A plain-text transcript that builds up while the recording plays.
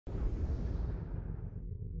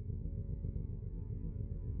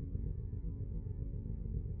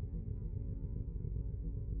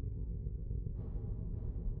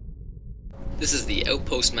This is the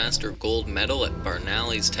Outpost Master Gold Medal at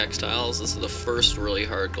Barnali's Textiles. This is the first really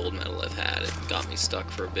hard gold medal I've had. It got me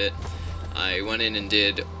stuck for a bit. I went in and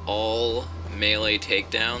did all melee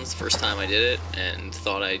takedowns first time I did it and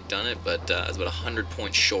thought I'd done it, but I was about 100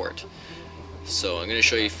 points short. So I'm going to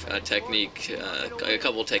show you a technique, a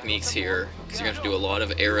couple techniques here, because you're going to have to do a lot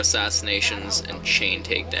of air assassinations and chain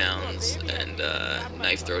takedowns and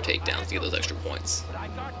knife throw takedowns to get those extra points.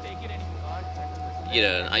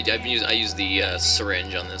 Yeah, I used the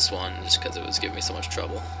syringe on this one just because it was giving me so much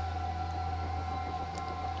trouble.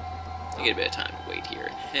 You get a bit of time to wait here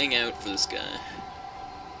and hang out for this guy.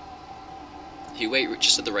 If you wait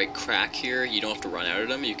just at the right crack here, you don't have to run out at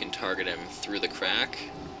him. You can target him through the crack,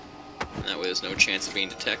 and that way there's no chance of being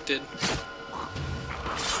detected.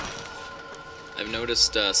 I've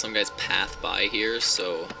noticed some guys path by here,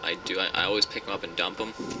 so I always pick them up and dump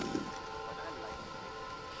them.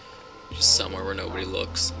 Just somewhere where nobody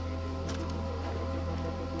looks.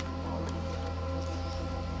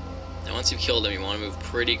 Now once you've killed him, you want to move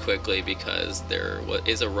pretty quickly because there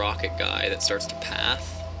is a rocket guy that starts to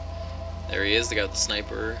path. There he is, the guy with the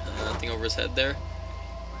sniper thing over his head there.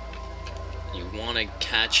 You want to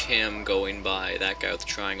catch him going by that guy with the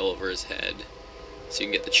triangle over his head, so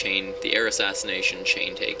you can get the air assassination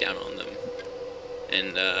chain takedown on them.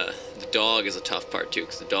 And the dog is a tough part too,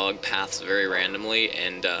 because the dog paths very randomly,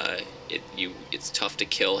 and it's tough to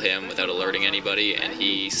kill him without alerting anybody, and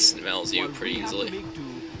he smells you pretty easily.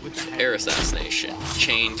 Air assassination,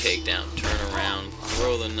 chain takedown, turn around,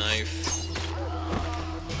 throw the knife.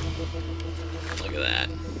 Look at that.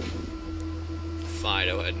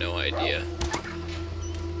 Fido had no idea.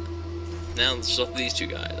 Now it's just these two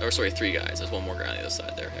guys, or sorry, three guys. There's one more guy on the other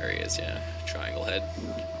side there. There he is, yeah. Triangle head.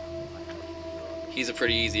 He's a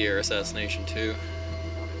pretty easy air assassination too.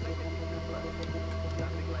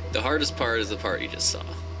 The hardest part is the part you just saw.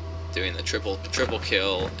 Doing the triple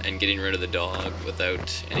kill and getting rid of the dog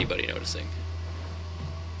without anybody noticing.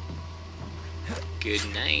 Good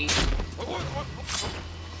night.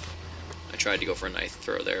 I tried to go for a knife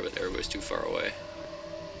throw there, but everybody was too far away.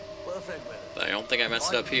 But I don't think I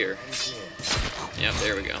messed it up here. Yep,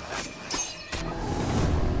 there we go.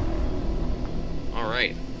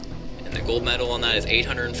 Alright. And the gold medal on that is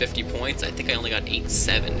 850 points. I think I only got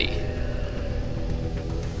 870.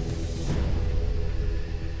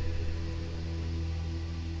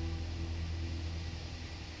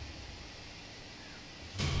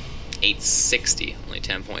 $860, only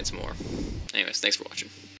 10 points more. Anyways, thanks for watching.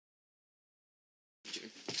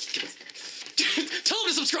 Tell them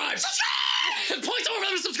to subscribe! Subscribe! Points over for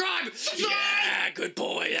them to subscribe! Yeah, good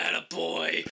boy, atta boy.